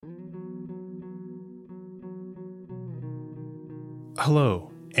Hello,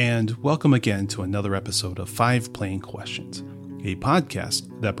 and welcome again to another episode of 5 Plain Questions, a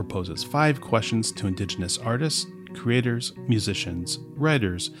podcast that proposes 5 questions to Indigenous artists, creators, musicians,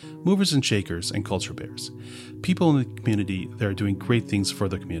 writers, movers and shakers, and culture bears, people in the community that are doing great things for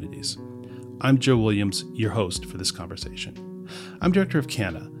their communities. I'm Joe Williams, your host for this conversation. I'm director of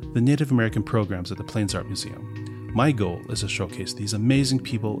CANA, the Native American programs at the Plains Art Museum. My goal is to showcase these amazing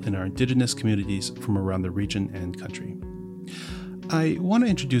people in our Indigenous communities from around the region and country. I want to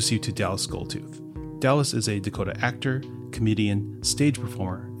introduce you to Dallas Goldtooth. Dallas is a Dakota actor, comedian, stage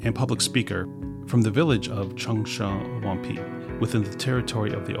performer, and public speaker from the village of Chungshawampi within the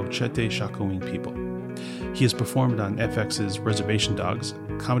territory of the Ochete Sakowin people. He has performed on FX's Reservation Dogs,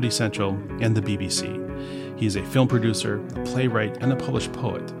 Comedy Central, and the BBC. He is a film producer, a playwright, and a published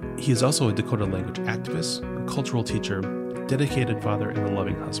poet. He is also a Dakota language activist, a cultural teacher, dedicated father, and a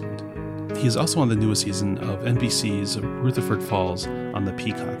loving husband. He is also on the newest season of NBC's Rutherford Falls on the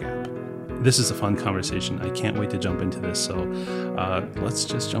Peacock app. This is a fun conversation. I can't wait to jump into this. So let's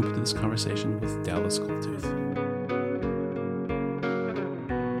just jump into this conversation with Dallas Goldtooth.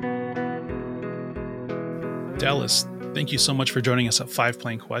 Dallas, thank you so much for joining us at 5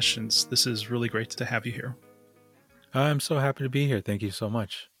 Plain Questions. This is really great to have you here. I'm so happy to be here. Thank you so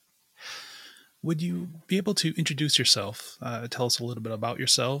much. Would you be able to introduce yourself? Tell us a little bit about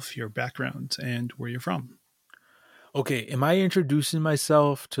yourself, your background, and where you're from. Okay, am I introducing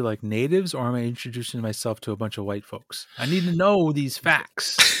myself to like natives or am I introducing myself to a bunch of white folks? I need to know these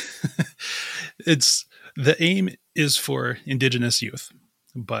facts. The aim is for Indigenous youth,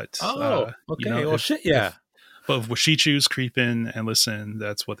 but okay. Well, shit, yeah. But if Washichus creep in and listen,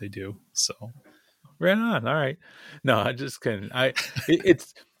 that's what they do. So, right on. All right. No, I just couldn't.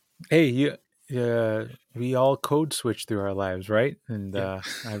 It's hey, you. We all code switch through our lives, right? And I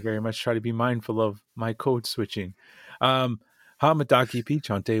very much try to be mindful of my code switching. Hamataki pi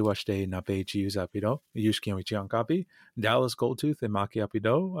chante washte nape chius apido, yushkin wichian kapi, Dallas Goldtooth and Maki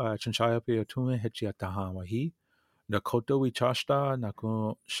apido, chanchayapi otume hechiataha wahi, Nakoto wichashta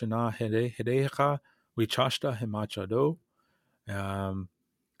naku shana hedeha wichashta hemachado.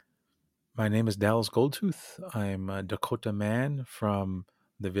 My name is Dallas Goldtooth. I'm a Dakota man from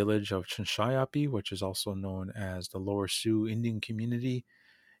the village of Chunchayapi, which is also known as the Lower Sioux Indian community,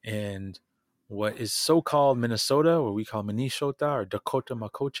 and what is so-called Minnesota, or we call Minnesota or Dakota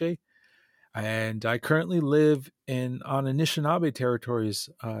Makoche. And I currently live on Anishinaabe territories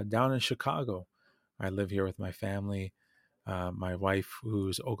down in Chicago. I live here with my family, my wife,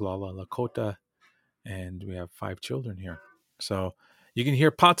 who's Oglala Lakota, and we have 5 children here. So you can hear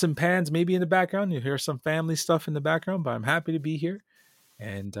pots and pans maybe in the background. You hear some family stuff in the background, but I'm happy to be here.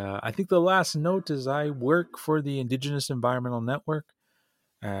 And I think the last note is I work for the Indigenous Environmental Network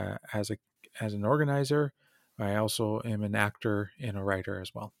as an organizer. I also am an actor and a writer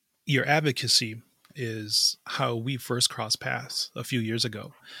as well. Your advocacy is how we first crossed paths a few years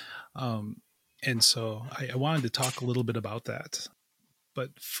ago. And so I wanted to talk a little bit about that.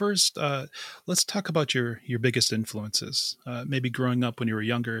 But first, let's talk about your biggest influences, maybe growing up when you were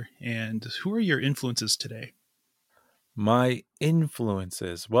younger, and who are your influences today? My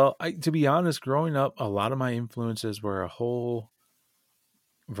influences. Well, to be honest, growing up, a lot of my influences were a whole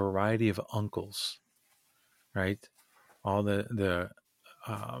variety of uncles, right? All the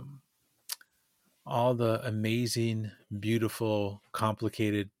amazing, beautiful,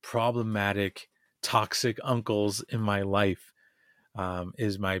 complicated, problematic, toxic uncles in my life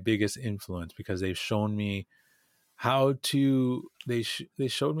is my biggest influence because they've shown me how to they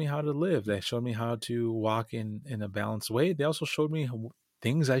showed me how to live. They showed me how to walk in a balanced way. They also showed me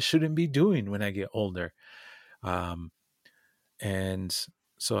things I shouldn't be doing when I get older. And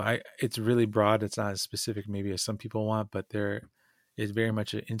so it's really broad. It's not as specific maybe as some people want, but there is very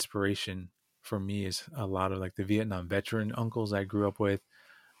much an inspiration for me is a lot of like the Vietnam veteran uncles I grew up with,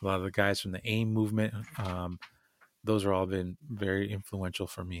 a lot of the guys from the AIM movement. Those are all been very influential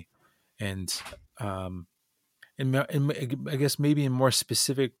for me. And I guess maybe in more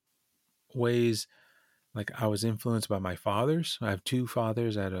specific ways, like I was influenced by my fathers. I have 2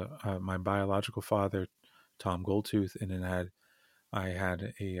 fathers. I had my biological father, Tom Goldtooth, and then I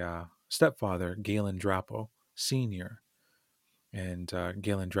had a stepfather, Galen Drapo Sr. And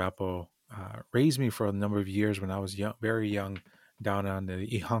Galen Drapo raised me for a number of years when I was young, very young, down on the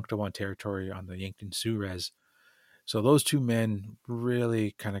Ihanktawan territory on the Yankton Sioux Res. So those 2 men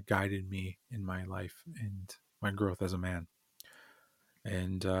really kind of guided me in my life and my growth as a man.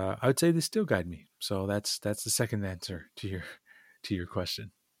 And I would say they still guide me. So that's the second answer to your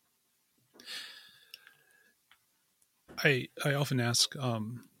question. I often ask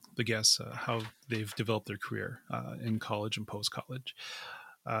the guests how they've developed their career in college and post college.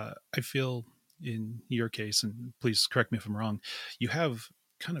 I feel in your case, and please correct me if I'm wrong, you have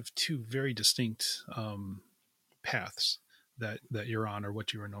kind of two very distinct paths that you're on, or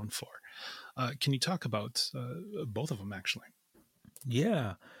what you are known for. Can you talk about both of them, actually?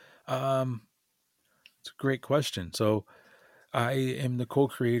 Yeah. Um, it's a great question. So I am the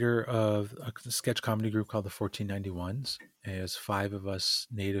co-creator of a sketch comedy group called the 1491s. There's 5 of us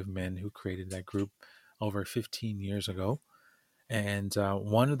native men who created that group over 15 years ago. And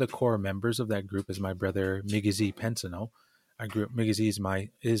one of the core members of that group is my brother Migizi Pensano. Migizi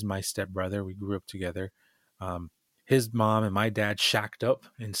is my stepbrother. We grew up together. His mom and my dad shacked up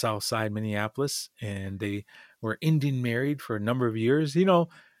in Southside Minneapolis, and they were Indian married for a number of years.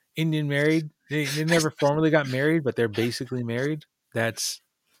 Indian married. They never formally got married, but they're basically married. That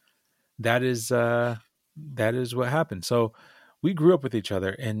is what happened. So we grew up with each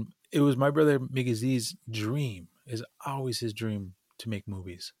other, and it was my brother Migizi's dream. Is always his dream to make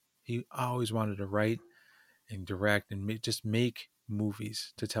movies. He always wanted to write and direct and just make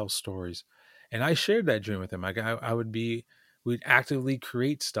movies, to tell stories. And I shared that dream with him. We'd actively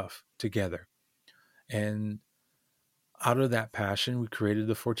create stuff together. And out of that passion, we created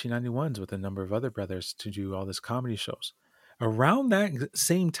the 1491s with a number of other brothers to do all this comedy shows. Around that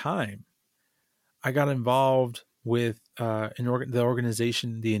same time, I got involved with the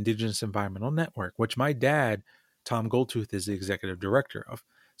organization, the Indigenous Environmental Network, which my dad, Tom Goldtooth, is the executive director of.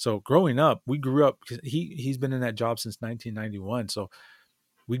 So growing up, we grew up. He's been in that job since 1991. So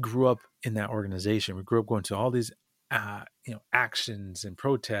we grew up in that organization. We grew up going to all these, actions and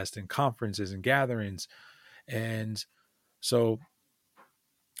protests and conferences and gatherings, and so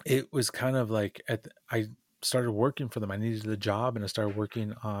it was kind of like I started working for them. I needed a job, and I started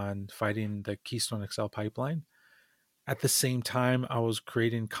working on fighting the Keystone XL pipeline. At the same time, I was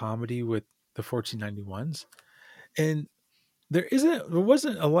creating comedy with the 1491s, and there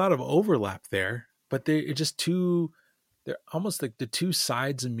wasn't a lot of overlap there, but they're almost like the two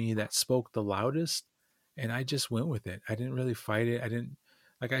sides of me that spoke the loudest, and I just went with it. I didn't really fight it. I didn't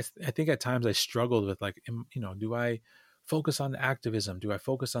like. I think at times I struggled with like, do I focus on the activism? Do I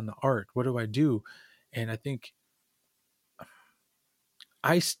focus on the art? What do I do? And I think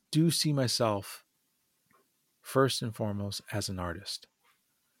I do see myself first and foremost as an artist.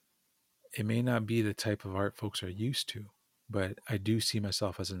 It may not be the type of art folks are used to, but I do see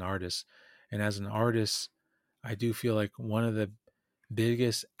myself as an artist. And as an artist, I do feel like one of the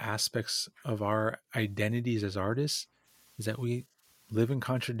biggest aspects of our identities as artists is that we live in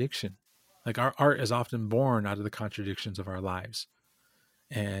contradiction. Like our art is often born out of the contradictions of our lives.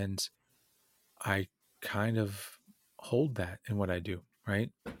 And I kind of hold that in what I do, right?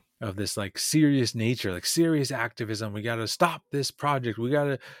 Of this like serious nature, like serious activism. We got to stop this project. We got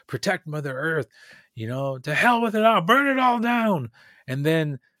to protect Mother Earth, to hell with it all, burn it all down. And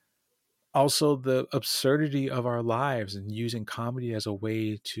then also the absurdity of our lives and using comedy as a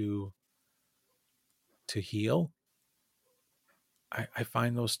way to heal. I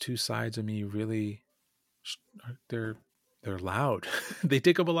find those two sides of me really, they're loud. They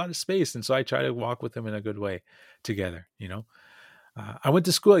take up a lot of space. And so I try to walk with them in a good way together, I went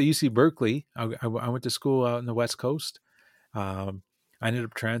to school at UC Berkeley. I went to school out in the West Coast. I ended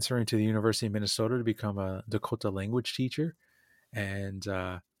up transferring to the University of Minnesota to become a Dakota language teacher. And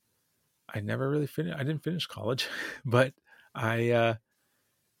I never really finished. I didn't finish college, but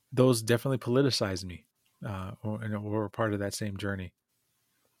those definitely politicized me, and were part of that same journey.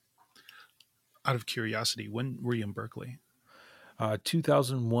 Out of curiosity, when were you in Berkeley?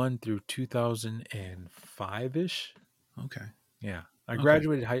 2001 through 2005 ish. Okay. Yeah, I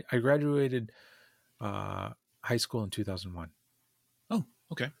graduated. Okay. I graduated high school in 2001. Oh,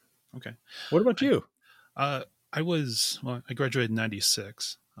 okay. Okay. What about you? I graduated in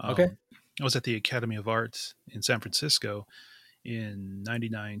 96. Okay. I was at the Academy of Art in San Francisco in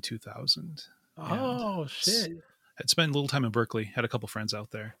 99, 2000. Oh, shit. Had spent a little time in Berkeley, had a couple friends out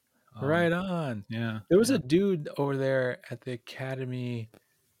there. Right on. Yeah. There was a dude over there at the Academy.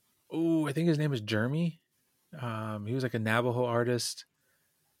 Oh, I think his name is Jeremy. He was like a Navajo artist,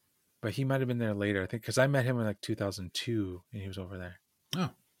 but he might have been there later. I think because I met him in like 2002 and he was over there. Oh,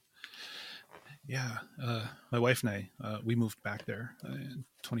 yeah. My wife and I, we moved back there in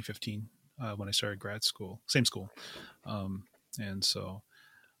 2015 when I started grad school, same school. And so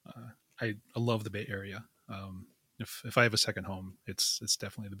I love the Bay Area. If I have a second home, it's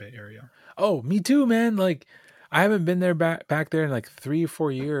definitely the Bay Area. Oh, me too, man. Like I haven't been there back there in like 3 or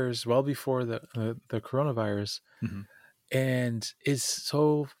 4 years, well before the coronavirus. Mm-hmm. And it's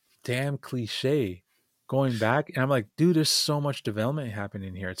so damn cliche going back, and I'm like, dude, there's so much development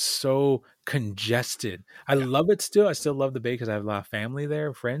happening here. It's so congested. I Yeah. love it still. I still love the Bay because I have a lot of family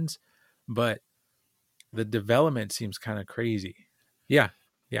there, friends, but the development seems kind of crazy. Yeah,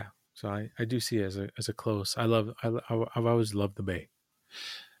 yeah. So I do see it as a close. I've always loved the Bay.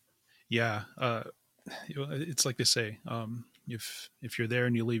 Yeah. It's like they say, if you're there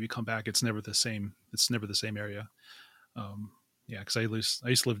and you leave, you come back. It's never the same. It's never the same area. Um, yeah, because I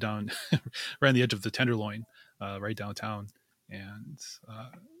used to live down right on the edge of the Tenderloin, right downtown, and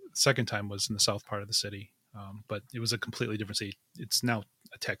second time was in the south part of the city, but it was a completely different city. It's now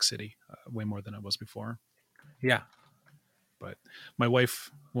a tech city, way more than it was before. Yeah. But my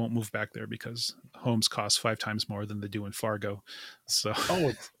wife won't move back there because homes cost 5 times more than they do in Fargo. So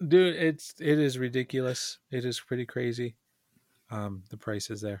Oh, dude, it is ridiculous. It is pretty crazy. The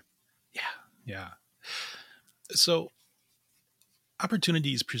prices there. yeah, yeah. So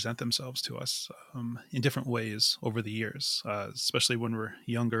opportunities present themselves to us in different ways over the years, especially when we're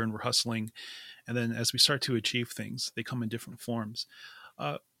younger and we're hustling. And then as we start to achieve things, they come in different forms.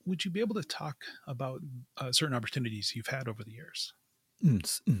 Would you be able to talk about certain opportunities you've had over the years?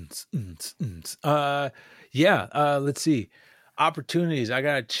 Yeah. Let's see. Opportunities. I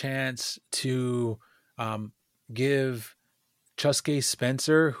got a chance to give Chuske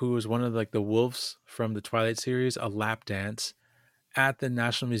Spencer, who was one of like the wolves from the Twilight series, a lap dance at the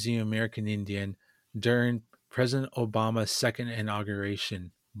National Museum of American Indian during President Obama's second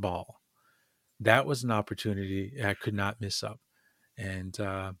inauguration ball. That was an opportunity I could not miss up. And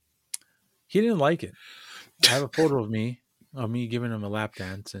he didn't like it. I have a photo of me giving him a lap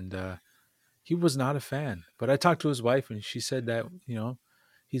dance, and he was not a fan. But I talked to his wife, and she said that,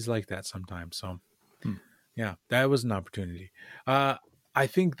 he's like that sometimes. So, Hmm. yeah, that was an opportunity. I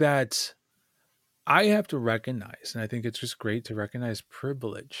think that I have to recognize, and I think it's just great to recognize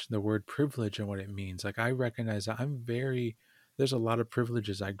privilege, the word privilege and what it means. Like, I recognize that there's a lot of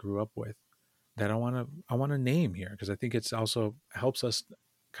privileges I grew up with that I want to name here, because I think it's also helps us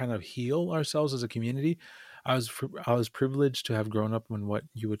kind of heal ourselves as a community. I was privileged to have grown up in what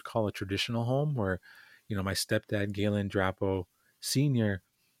you would call a traditional home, where, my stepdad Galen Drapo Senior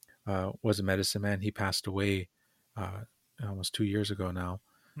was a medicine man. He passed away almost 2 years ago now,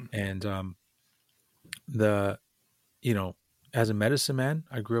 Hmm. and the you know as a medicine man,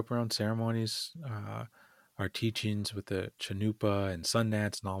 I grew up around ceremonies, our teachings with the Chanupa and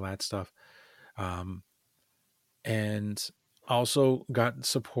Sundance and all that stuff. Um, and also got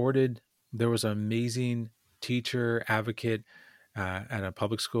supported. There was an amazing teacher advocate at a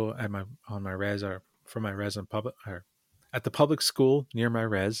public school at my on my res or for my res on public or at the public school near my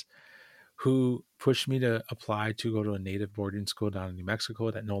res, who pushed me to apply to go to a native boarding school down in New Mexico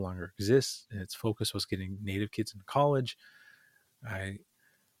that no longer exists, and its focus was getting native kids into college. I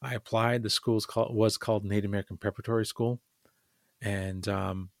I applied. The was called Native American Preparatory School, and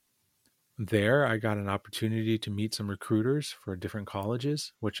there I got an opportunity to meet some recruiters for different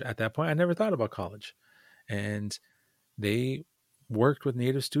colleges, which at that point I never thought about college. And they worked with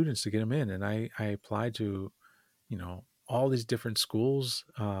native students to get them in. And I applied to, all these different schools.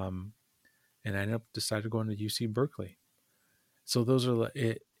 And I ended up decided going to UC Berkeley. So those are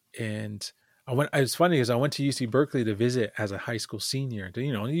it. And it's funny because I went to UC Berkeley to visit as a high school senior.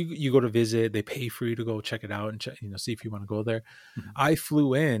 You go to visit, they pay for you to go check it out and see if you want to go there. Mhm. I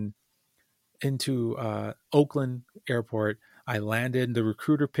flew into Oakland Airport. I landed. The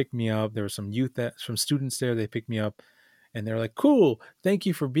recruiter picked me up. There were some students there. They picked me up, and they're like, "Cool, thank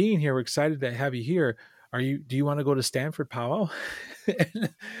you for being here. We're excited to have you here. Do you want to go to Stanford Powwow?"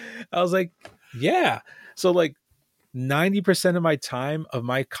 I was like, "Yeah." So like 90% of my time of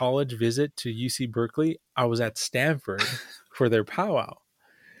my college visit to UC Berkeley, I was at Stanford for their powwow,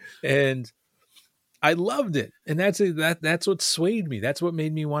 and I loved it. And that's what swayed me. That's what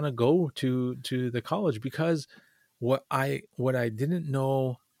made me want to go to the college, because what I didn't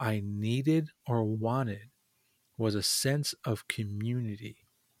know I needed or wanted was a sense of community.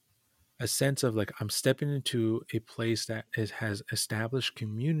 A sense of like, I'm stepping into a place that has established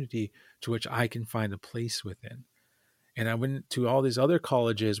community to which I can find a place within. And I went to all these other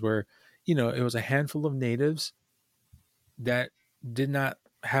colleges where, it was a handful of natives that did not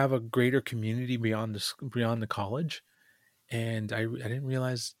have a greater community beyond the college, and I didn't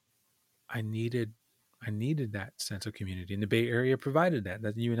realize I needed that sense of community, and the Bay Area provided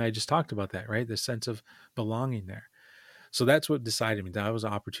that you and I just talked about that, right? The sense of belonging there. So that's what decided me. That was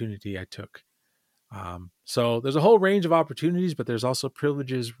an opportunity I took. So there's a whole range of opportunities, but there's also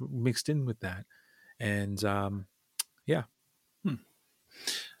privileges mixed in with that, and yeah. Hmm.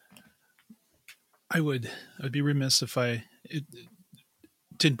 I would be remiss if I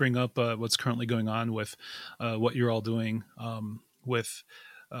did bring up what's currently going on with what you're all doing with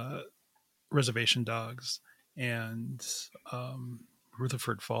Reservation Dogs and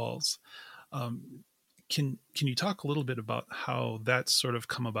Rutherford Falls. Can you talk a little bit about how that's sort of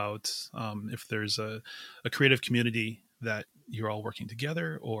come about? If there's a creative community that you're all working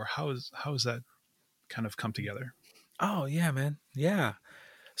together, or how is that kind of come together? Oh yeah, man. Yeah.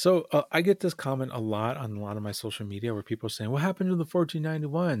 So I get this comment a lot on a lot of my social media where people are saying, "What happened to the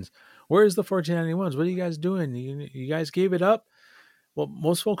 1491s? Where's the 1491s? What are you guys doing? You guys gave it up?" Well,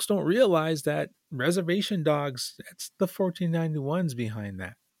 most folks don't realize that Reservation Dogs, that's the 1491s behind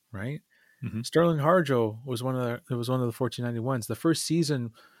that, right? Mm-hmm. Sterling Harjo was one of the 1491s. The first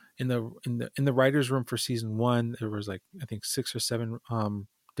season in the writers' room for season 1, there was like I think 6 or 7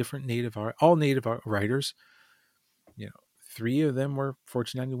 different all native writers. 3 of them were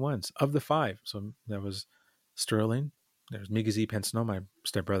 1491s of the 5. So that was Sterling, there's Miggy Z. Pensno, my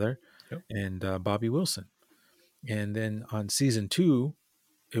stepbrother, Yep. and Bobby Wilson. And then on season 2,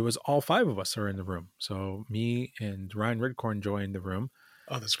 it was all 5 of us are in the room. So me and Ryan Redcorn joined the room.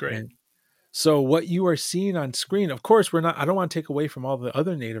 Oh, that's great. And so what you are seeing on screen, of course, I don't want to take away from all the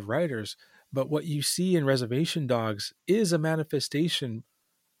other native writers, but what you see in Reservation Dogs is a manifestation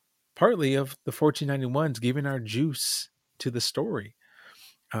partly of the 1491s giving our juice to the story.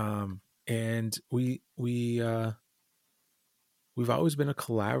 And we've always been a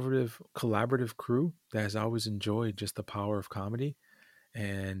collaborative crew that has always enjoyed just the power of comedy.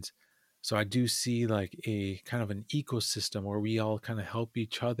 And so I do see like a kind of an ecosystem where we all kind of help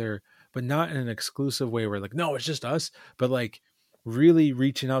each other, but not in an exclusive way where like, no, it's just us, but like really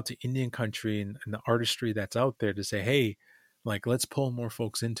reaching out to Indian country and the artistry that's out there to say, hey, like, let's pull more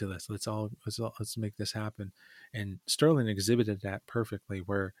folks into this. Let's make this happen. And Sterling exhibited that perfectly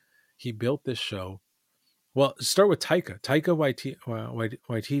where he built this show. Well, start with Taika. Taika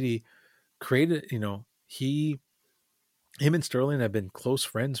Waititi created, him and Sterling have been close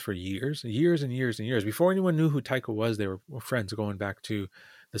friends for years and years. Before anyone knew who Taika was, they were friends going back to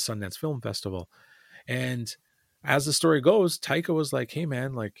the Sundance Film Festival. And as the story goes, Taika was like, hey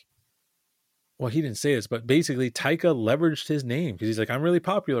man, like, well, he didn't say this, but basically Taika leveraged his name because he's like, I'm really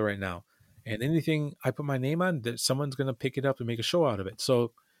popular right now. And anything I put my name on, that someone's going to pick it up and make a show out of it.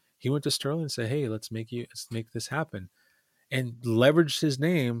 So he went to Sterling and said, hey, let's make this happen. And leveraged his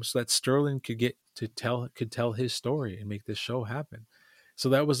name so that Sterling could tell his story and make this show happen. So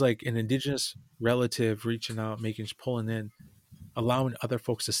that was like an indigenous relative reaching out, pulling in, allowing other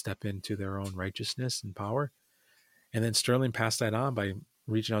folks to step into their own righteousness and power. And then Sterling passed that on by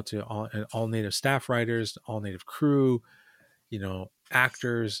reaching out to all native staff writers, all native crew,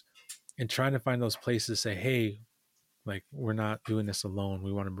 actors, and trying to find those places to say, hey, like, we're not doing this alone.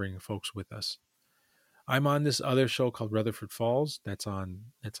 We want to bring folks with us. I'm on this other show called Rutherford Falls. That's on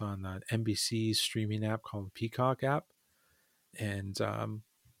NBC's streaming app called Peacock app. And I'm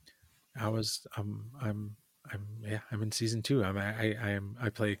in season 2. I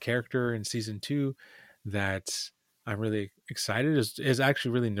play a character in season 2 that I'm really excited. Is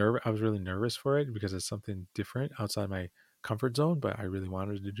actually really nervous. I was really nervous for it because it's something different outside my comfort zone, but I really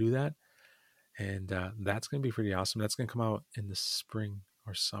wanted to do that. And that's going to be pretty awesome. That's going to come out in the spring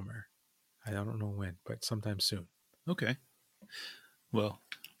or summer. I don't know when, but sometime soon. Okay. Well,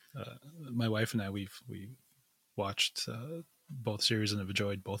 my wife and I, we watched both series and have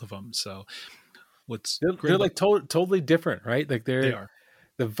enjoyed both of them. So they're like totally different, right? Like they are.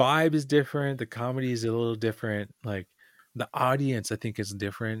 The vibe is different. The comedy is a little different. Like the audience, I think, is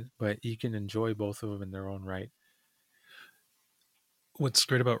different, but you can enjoy both of them in their own right. What's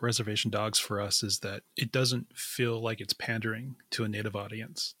great about Reservation Dogs for us is that it doesn't feel like it's pandering to a native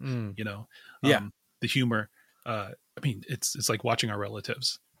audience. The humor. I mean, it's like watching our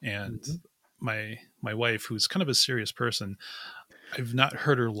relatives. And my wife, who's kind of a serious person, I've not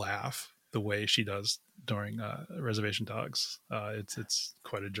heard her laugh the way she does during Reservation Dogs. It's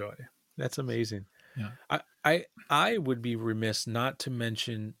quite a joy. That's amazing. Yeah. I would be remiss not to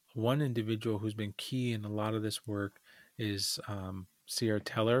mention one individual who's been key in a lot of this work is Sierra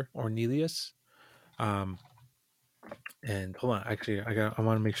Teller Ornelius. And hold on, actually, I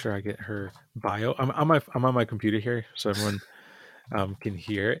want to make sure I get her bio. I'm on my computer here, so everyone can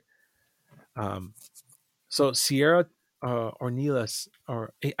hear it. So Sierra Ornelas,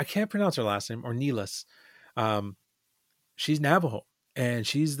 or I can't pronounce her last name, Ornelas. She's Navajo, and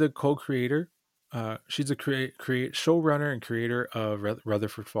she's the co-creator. She's a showrunner and creator of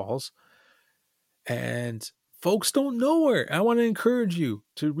Rutherford Falls. And folks don't know her. I want to encourage you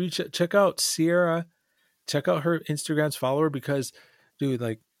to check out Sierra, check out her Instagram's follower, because, dude,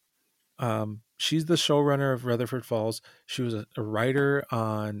 like, she's the showrunner of Rutherford Falls. She was a writer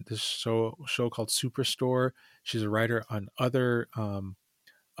on this show called Superstore. She's a writer on other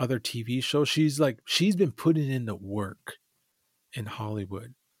TV shows. She's been putting in the work in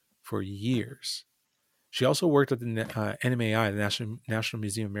Hollywood for years. She also worked at the NMAI, the National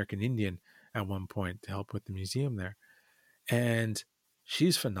Museum of American Indian, at one point to help with the museum there. And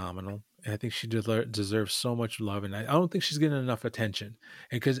she's phenomenal. And I think she deserves so much love. And I don't think she's getting enough attention.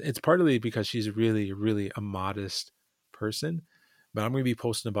 And because it's partly because she's really, really a modest person. But I'm going to be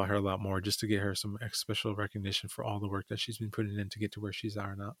posting about her a lot more just to get her some special recognition for all the work that she's been putting in to get to where she's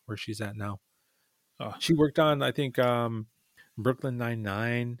at now. Oh. She worked on, I think, Brooklyn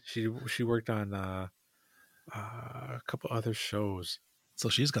Nine-Nine. She worked on a couple other shows. So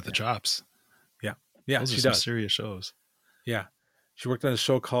she's got the chops. Yeah, those she are some does. serious shows. Yeah, she worked on a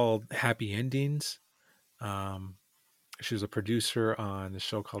show called Happy Endings. She was a producer on a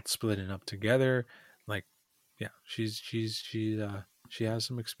show called Splitting Up Together. She has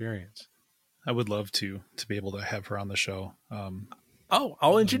some experience. I would love to be able to have her on the show.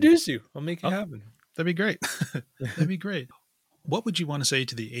 I'll introduce you. I'll make it happen. That'd be great. That'd be great. What would you want to say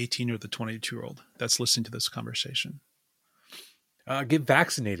to the 18 or the 22-year-old that's listening to this conversation? Get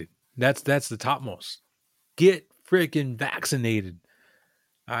vaccinated. That's the topmost. Get freaking vaccinated.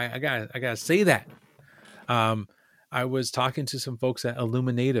 I gotta say that. I was talking to some folks at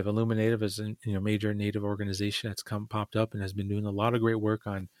Illuminative. Illuminative is a major Native organization that's popped up and has been doing a lot of great work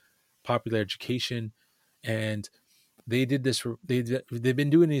on popular education. And they did this. They've been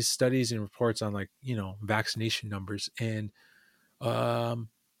doing these studies and reports on vaccination numbers, and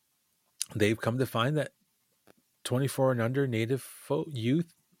they've come to find that 24 and under Native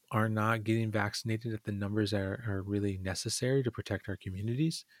youth are not getting vaccinated at the numbers that are really necessary to protect our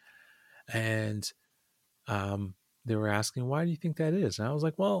communities. And they were asking, why do you think that is? And I was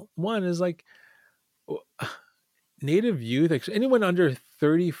like, well, one is Native youth, anyone under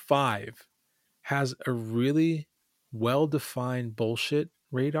 35 has a really well-defined bullshit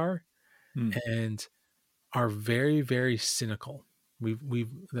radar and are very, very cynical.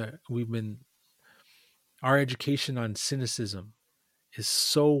 Our education on cynicism is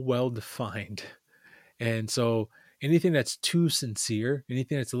so well defined. And so anything that's too sincere,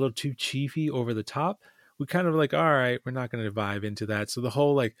 anything that's a little too chiefy, over the top, we kind of all right, we're not going to vibe into that. So the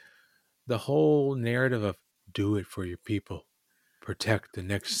whole narrative of do it for your people, protect the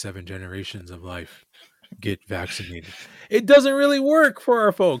next 7 generations of life, get vaccinated. It doesn't really work for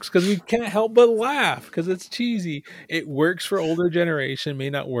our folks because we can't help but laugh because it's cheesy. It works for older generation, may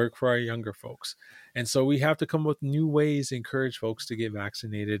not work for our younger folks. And so we have to come up with new ways to encourage folks to get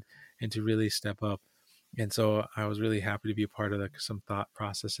vaccinated and to really step up. And so I was really happy to be a part of some thought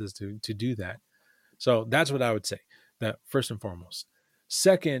processes to do that. So that's what I would say, that first and foremost.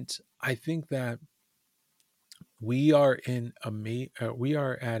 Second, I think that we are in a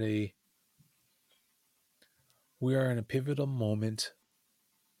pivotal moment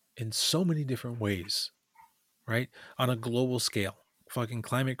in so many different ways, right? On a global scale, fucking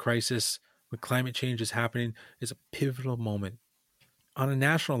climate crisis, with climate change is happening, is a pivotal moment. On a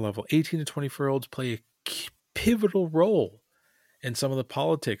national level, 18 to 24-year-olds play a pivotal role in some of the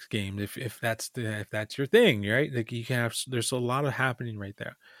politics game. If that's your thing, right? There's a lot of happening right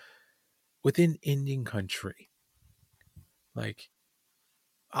there within Indian country.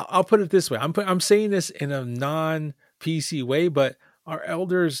 I'll put it this way. I'm saying this in a non-PC way, but our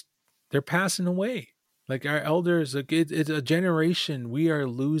elders, they're passing away. Our elders, it's a generation. We are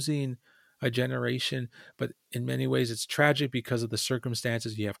losing a generation, but in many ways it's tragic because of the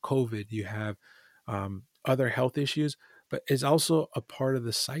circumstances. You have COVID, you have other health issues, but it's also a part of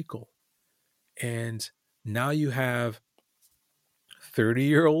the cycle. And now you have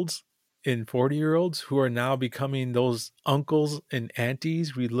 30-year-olds and 40-year-olds who are now becoming those uncles and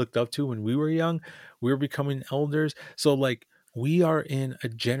aunties we looked up to when we were young. We're becoming elders. So we are in a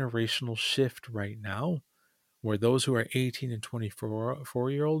generational shift right now where those who are 18 and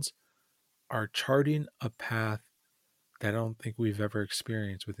 24-year-olds are charting a path that I don't think we've ever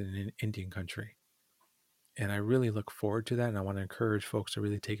experienced within an Indian country. And I really look forward to that. And I want to encourage folks to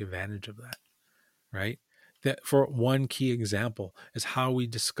really take advantage of that, right? That for one key example is how we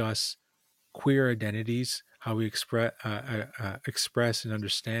discuss queer identities, how we express and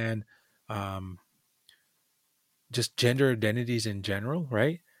understand just gender identities in general,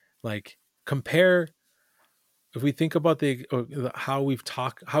 right? Compare, if we think about how we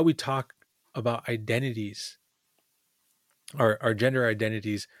talk about identities, our gender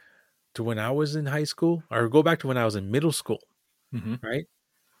identities, to when I was in high school, or go back to when I was in middle school, right?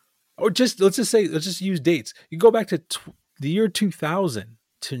 Or let's just use dates. You go back to the year 2000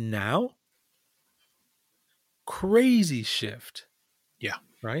 to now, crazy shift. Yeah.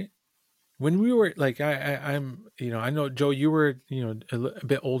 Right. When we were like, I'm, I know, Joe, you were, a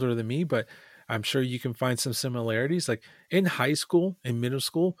bit older than me, but I'm sure you can find some similarities. Like in high school and middle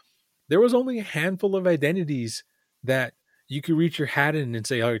school, there was only a handful of identities that you could reach your hat in and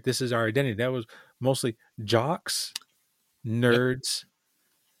say, "Oh, this is our identity." That was mostly jocks, nerds,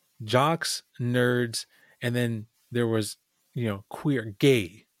 and then there was, queer,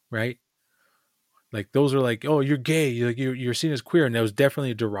 gay, right? Like those are like, "Oh, you're gay," you're seen as queer, and that was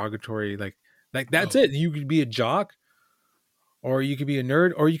definitely a derogatory. Like that's it. You could be a jock, or you could be a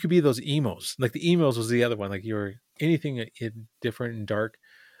nerd, or you could be those emos. Like the emos was the other one. Like you're anything different and dark.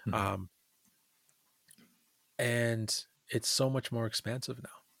 Mm-hmm. And it's so much more expansive now.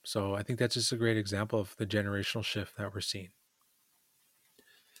 So I think that's just a great example of the generational shift that we're seeing.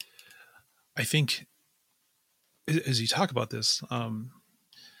 I think as you talk about this,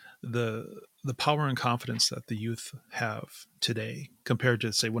 the power and confidence that the youth have today compared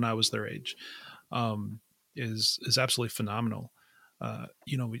to say when I was their age is absolutely phenomenal.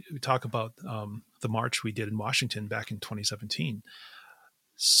 We talk about the march we did in Washington back in 2017.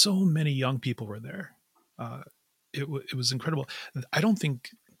 So many young people were there. It was incredible. I don't think,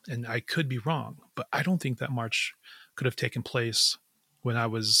 and I could be wrong, but I don't think that march could have taken place when I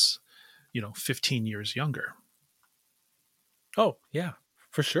was, 15 years younger. Oh yeah,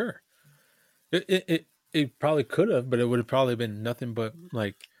 for sure. It probably could have, but it would have probably been nothing but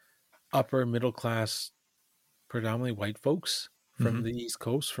like upper middle class, predominantly white folks from Mm-hmm. the East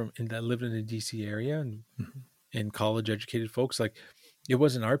Coast, that lived in the DC area, and college educated folks. Like it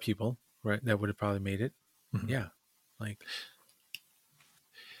wasn't our people, right? That would have probably made it. Mm-hmm. Yeah, like.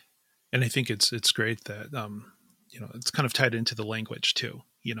 And I think it's great that it's kind of tied into the language too.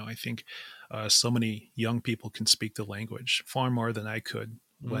 I think so many young people can speak the language far more than I could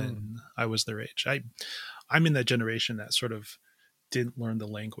when I was their age. I'm in that generation that sort of didn't learn the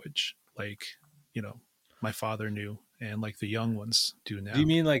language like my father knew, and like the young ones do now. Do you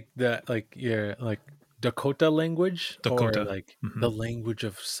mean like your Dakota language, Dakota, or like mm-hmm. the language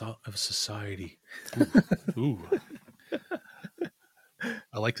of society? Ooh.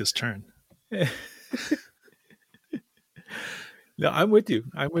 I like this turn. No, I'm with you.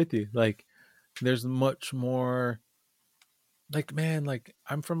 Like, there's much more. Like, man, like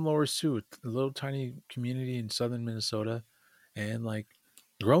I'm from Lower Sioux, a little tiny community in southern Minnesota, and like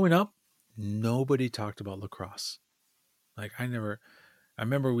growing up, nobody talked about lacrosse. Like I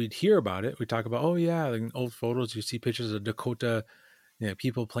remember we'd hear about it. We'd talk about, oh yeah, like in old photos, you see pictures of Dakota,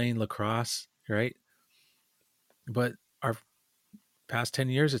 people playing lacrosse, right? But our past 10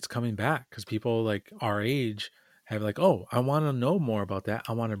 years, it's coming back because people like our age have like, oh, I want to know more about that.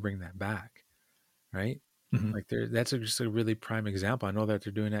 I want to bring that back, right? Mm-hmm. Like that's just a really prime example. I know that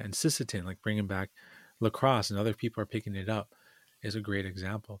they're doing that in Sisseton, like bringing back lacrosse, and other people are picking it up. Is a great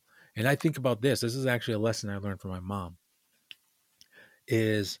example. And I think about this. This is actually a lesson I learned from my mom.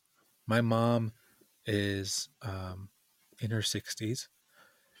 My mom is in her 60s.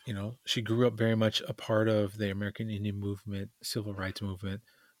 She grew up very much a part of the American Indian movement, civil rights movement,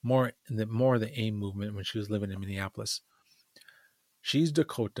 more the AIM movement when she was living in Minneapolis. She's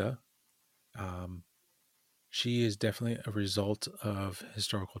Dakota. She is definitely a result of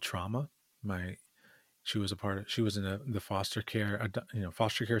historical trauma. She was in the foster care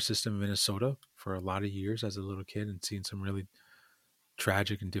system in Minnesota for a lot of years as a little kid, and seen some really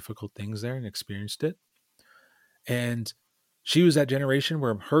tragic and difficult things there and experienced it. And she was that generation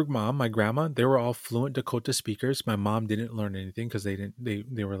where her mom, my grandma, they were all fluent Dakota speakers. My mom didn't learn anything because they didn't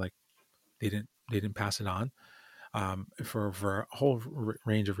pass it on for a whole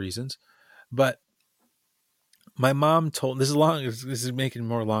range of reasons. But my mom told, this is making it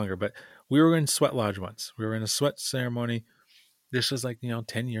more longer, but we were in Sweat Lodge once. We were in a sweat ceremony. This was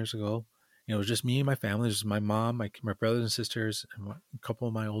 10 years ago. It was just me and my family. It was my mom, my brothers and sisters, and a couple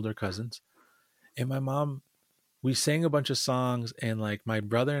of my older cousins. And my mom, we sang a bunch of songs, and like my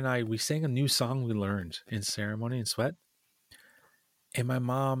brother and I, we sang a new song we learned in ceremony and sweat. And my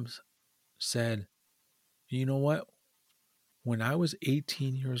mom said, you know what? When I was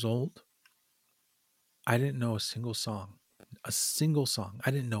 18 years old, I didn't know a single song. I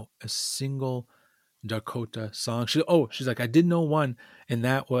didn't know a single Dakota song. She's like, I did know one, and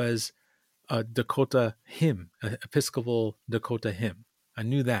that was a Dakota hymn, an Episcopal Dakota hymn. I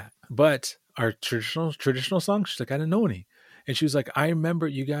knew that. But our traditional songs, she's like, I didn't know any. And she was like, I remember,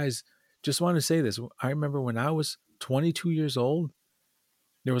 you guys, just want to say this. I remember when I was 22 years old,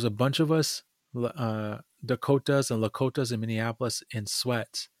 there was a bunch of us, Dakotas and Lakotas in Minneapolis in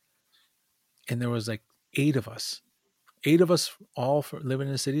sweats. And there was like 8 of us all living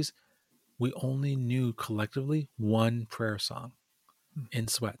in the cities. we only knew collectively one prayer song in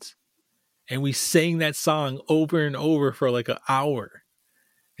Sweats. And we sang that song over and over for like an hour.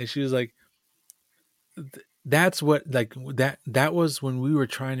 And she was like, that's what, like, that was when we were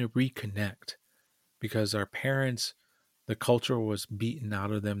trying to reconnect, because our parents, the culture was beaten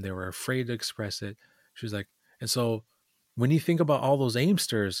out of them. They were afraid to express it. She was like, and so when you think about all those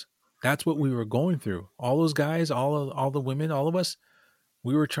Aimsters, that's what we were going through. All those guys, all the women, all of us,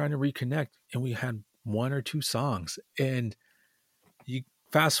 we were trying to reconnect, and we had one or two songs. And you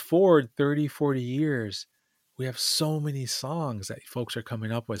fast forward 30, 40 years, we have so many songs that folks are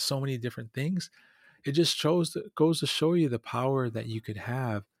coming up with, so many different things. It just goes to show you the power that you could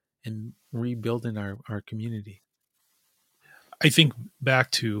have in rebuilding our community. I think back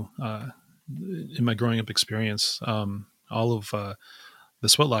to in my growing up experience, all of the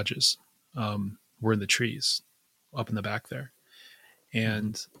sweat lodges were in the trees up in the back there.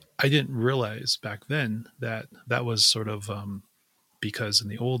 And I didn't realize back then that that was sort of because in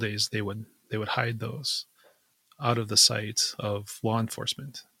the old days they would hide those out of the sight of law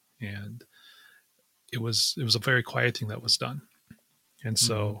enforcement, and it was a very quiet thing that was done. And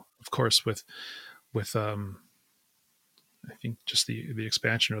so, of course, with I think just the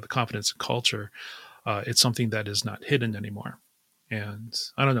expansion or the confidence in culture, it's something that is not hidden anymore. And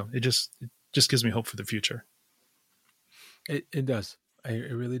I don't know, it just gives me hope for the future. It does.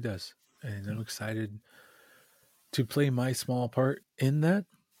 It really does. And I'm excited to play my small part in that.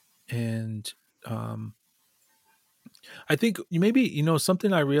 And I think maybe,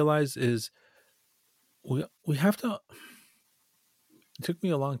 something I realize is we have to, it took me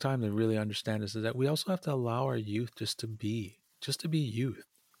a long time to really understand this, is that we also have to allow our youth just to be youth.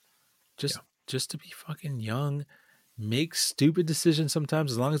 Just to be fucking young, make stupid decisions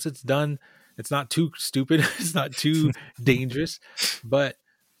sometimes, as long as it's done. It's not too stupid. It's not too dangerous, but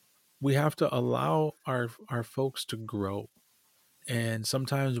we have to allow our folks to grow. And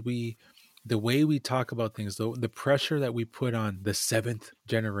sometimes the way we talk about things, the pressure that we put on the seventh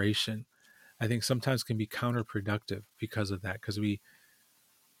generation, I think sometimes can be counterproductive because of that. Because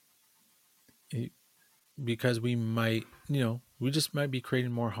we might, we just might be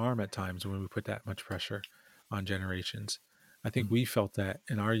creating more harm at times when we put that much pressure on generations. I think we felt that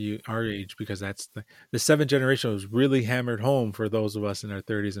in our age, because that's the seventh generation was really hammered home for those of us in our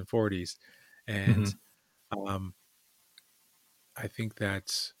 30s and 40s. And I think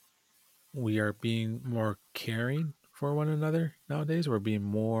that we are being more caring for one another nowadays. We're being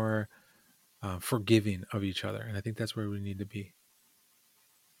more forgiving of each other. And I think that's where we need to be.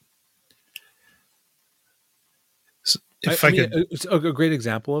 So a great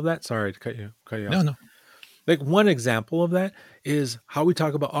example of that. Sorry to cut you off. No. Like one example of that is how we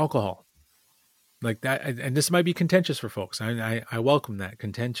talk about alcohol, like that. And this might be contentious for folks. I welcome that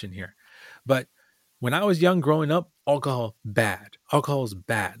contention here. But when I was young, growing up, alcohol is bad.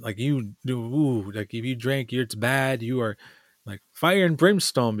 Like like if you drink, it's bad. You are like fire and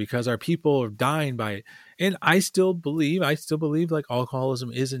brimstone because our people are dying by it. And I still believe like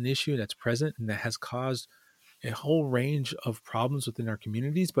alcoholism is an issue that's present and that has caused a whole range of problems within our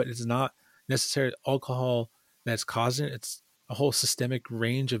communities, but it's not necessarily alcohol that's causing it. It's a whole systemic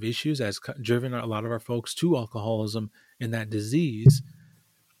range of issues that's driven a lot of our folks to alcoholism and that disease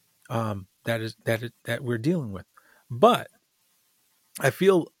that we're dealing with. But I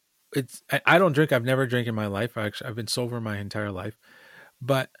feel I don't drink. I've never drank in my life. I've been sober my entire life,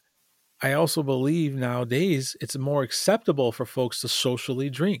 but I also believe nowadays it's more acceptable for folks to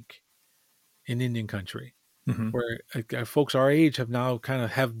socially drink in Indian country. Where folks our age have now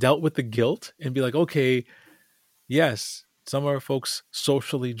have dealt with the guilt and be like, okay, yes, some of our folks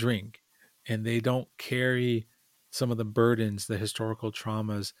socially drink and they don't carry some of the burdens, the historical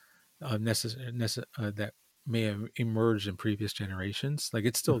traumas that may have emerged in previous generations. Like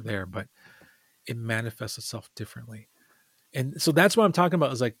it's still there, but it manifests itself differently. And so that's what I'm talking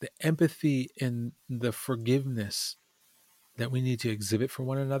about, is like the empathy and the forgiveness that we need to exhibit for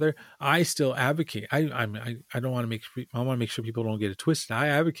one another. I still advocate. I don't want to I want to make sure people don't get it twisted. I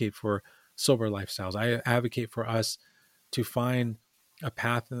advocate for sober lifestyles. I advocate for us to find a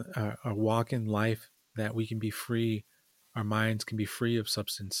path, a walk in life that we can be free. Our minds can be free of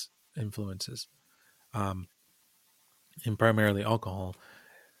substance influences, and primarily alcohol.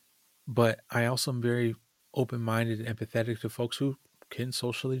 But I also am very open-minded and empathetic to folks who can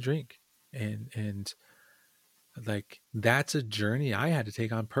socially drink, and like that's a journey I had to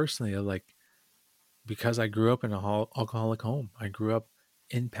take on personally. Like, because I grew up in an alcoholic home, I grew up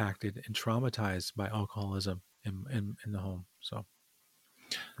impacted and traumatized by alcoholism in the home. So,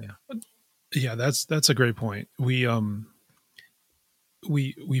 yeah, that's a great point. We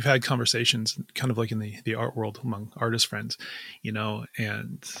we've had conversations kind of like in the art world among artist friends,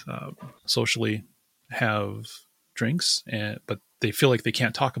 and socially have drinks, but they feel like they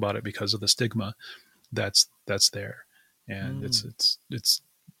can't talk about it because of the stigma that's there. And it's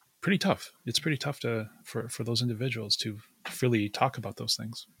pretty tough. It's pretty tough for those individuals to freely talk about those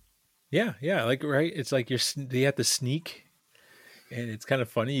things. Yeah. Like, right. It's like they have to sneak, and it's kind of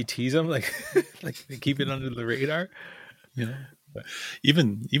funny. You tease them like they keep it under the radar. But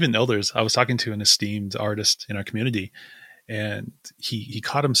even elders, I was talking to an esteemed artist in our community, and he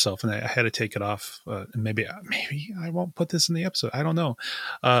caught himself, and I had to take it off. Maybe I won't put this in the episode. I don't know.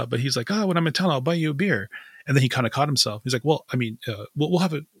 But he's like, when I'm in town, I'll buy you a beer. And then he kind of caught himself. He's like, well, I mean, we'll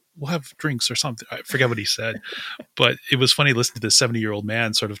have drinks or something. I forget what he said, but it was funny listening to this 70-year-old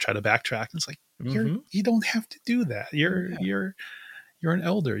man sort of try to backtrack. It's like, you don't have to do that. You're an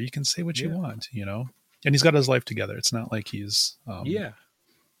elder. You can say what you want, and he's got his life together. It's not like he's,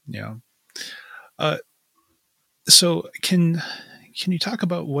 so can you talk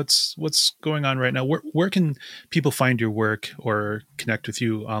about what's going on right now? Where can people find your work or connect with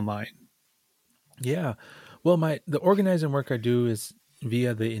you online? Yeah. Well, the organizing work I do is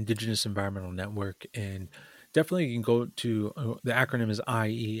via the Indigenous Environmental Network, and definitely you can go to, the acronym is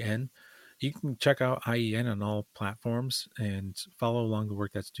IEN. You can check out IEN on all platforms and follow along the work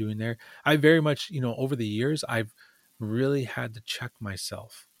that's doing there. I very much, over the years, I've really had to check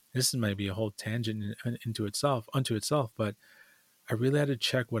myself. This might be a whole tangent unto itself, but I really had to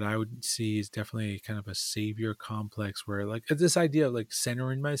check what I would see is definitely kind of a savior complex, where like this idea of like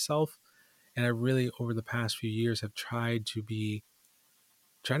centering myself. And I really, over the past few years, have tried to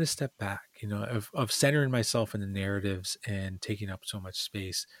step back, of centering myself in the narratives and taking up so much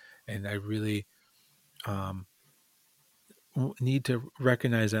space. And I really need to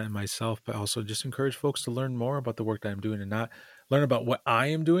recognize that in myself, but also just encourage folks to learn more about the work that I'm doing, and not learn about what I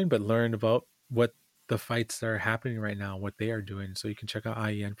am doing, but learn about what the fights that are happening right now, what they are doing. So you can check out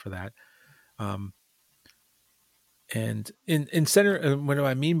IEN for that. And in center, what do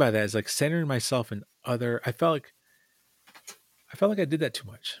I mean by that is like centering myself in other. I felt like I did that too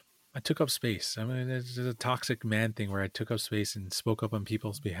much. I took up space. I mean, it's a toxic man thing where I took up space and spoke up on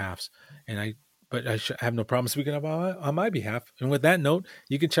people's behalfs, but I have no problem speaking up on my behalf. And with that note,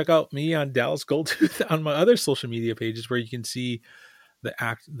 you can check out me on Dallas Goldtooth on my other social media pages, where you can see the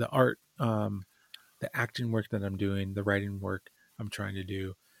art, the acting work that I'm doing, the writing work I'm trying to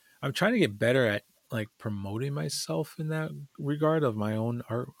do. I'm trying to get better at like promoting myself in that regard of my own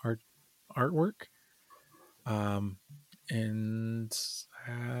artwork. I'm just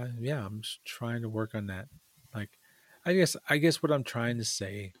trying to work on that. Like, I guess what I'm trying to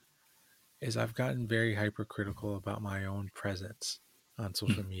say is I've gotten very hypercritical about my own presence on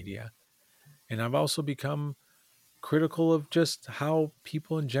social media. And I've also become critical of just how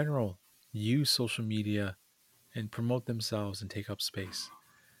people in general use social media and promote themselves and take up space.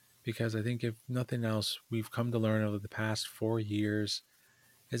 Because I think if nothing else, we've come to learn over the past 4 years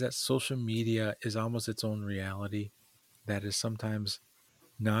is that social media is almost its own reality that is sometimes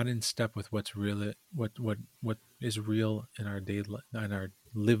not in step with what's real, what is real in our in our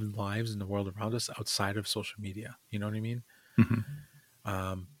lived lives in the world around us outside of social media. You know what I mean?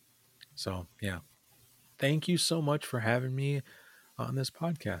 Mm-hmm. So yeah, thank you so much for having me on this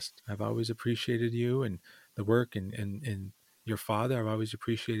podcast. I've always appreciated you and the work, and your father. I've always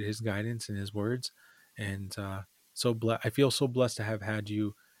appreciated his guidance and his words, and I feel so blessed to have had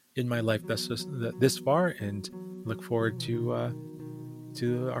you in my life this far, and look forward to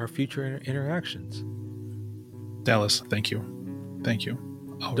our future interactions. Dallas, thank you.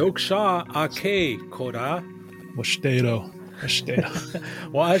 Doksha ake koda. Washtedo.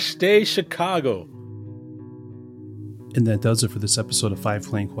 Washte Chicago. And that does it for this episode of 5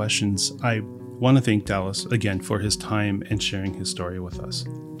 Plain Questions. I want to thank Dallas again for his time and sharing his story with us.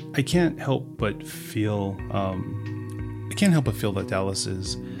 I can't help but feel that Dallas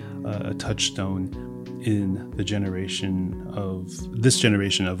is a touchstone in this generation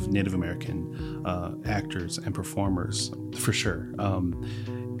of Native American actors and performers, for sure.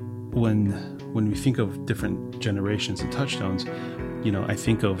 When we think of different generations and touchstones, I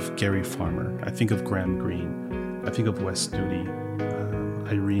think of Gary Farmer, I think of Graham Greene, I think of Wes Studi,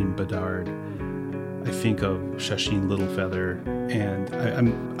 Irene Bedard, I think of Shasheen Littlefeather, and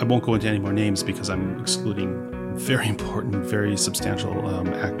I won't go into any more names because I'm excluding very important, very substantial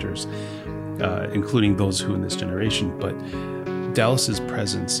actors, including those who in this generation. But Dallas's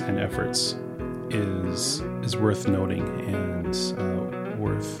presence and efforts is worth noting and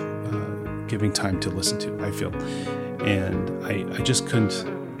worth giving time to listen to, I feel. And I just couldn't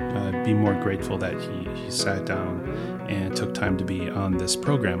be more grateful that he sat down and took time to be on this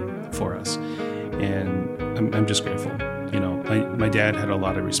program for us. And I'm just grateful. My dad had a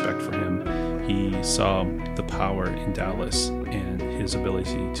lot of respect for him. He saw the power in Dallas and his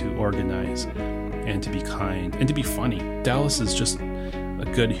ability to organize and to be kind and to be funny. Dallas is just a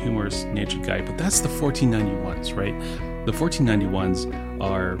good, humorous, natured guy, but that's the 1491s, right? The 1491s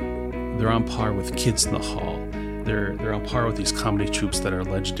they're on par with Kids in the Hall. They're on par with these comedy troupes that are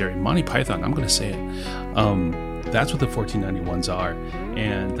legendary. Monty Python, I'm going to say it. That's what the 1491s are.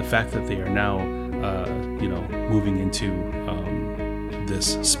 And the fact that they are now, moving into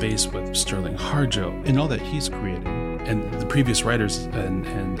this space with Sterling Harjo and all that he's created, and the previous writers and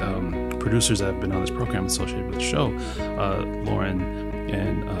producers that have been on this program associated with the show, Lauren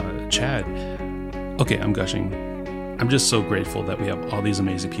and Chad. Okay, I'm gushing. I'm just so grateful that we have all these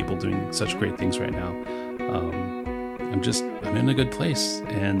amazing people doing such great things right now. I'm in a good place,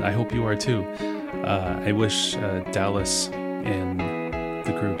 and I hope you are too. I wish Dallas and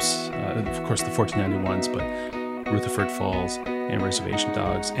the groups, of course the 1491s, but Rutherford Falls and Reservation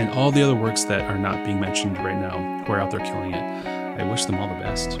Dogs and all the other works that are not being mentioned right now who are out there killing it. I wish them all the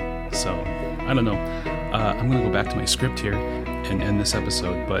best. So, I don't know. I'm going to go back to my script here and end this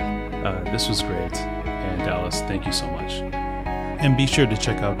episode, but this was great. And Dallas, thank you so much. And be sure to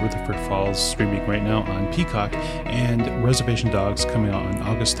check out Rutherford Falls streaming right now on Peacock and Reservation Dogs coming out on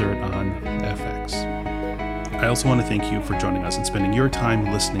August 3rd on FX. I also want to thank you for joining us and spending your time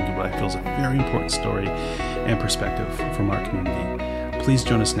listening to what I feel is a very important story and perspective from our community. Please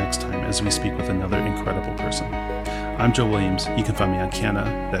join us next time as we speak with another incredible person. I'm Joe Williams. You can find me on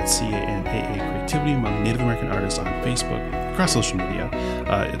CANA, that's CANAA, Creativity Among Native American Artists on Facebook, across social media,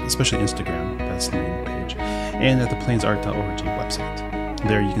 especially Instagram, that's the main page, and at the plainsart.org website.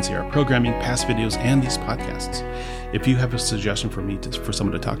 There you can see our programming, past videos, and these podcasts. If you have a suggestion for me for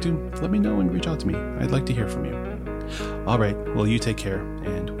someone to talk to, let me know and reach out to me. I'd like to hear from you. All right, well, you take care,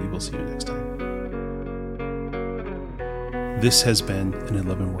 and we will see you next time. This has been an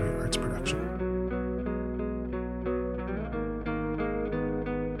 11 Warrior Arts production.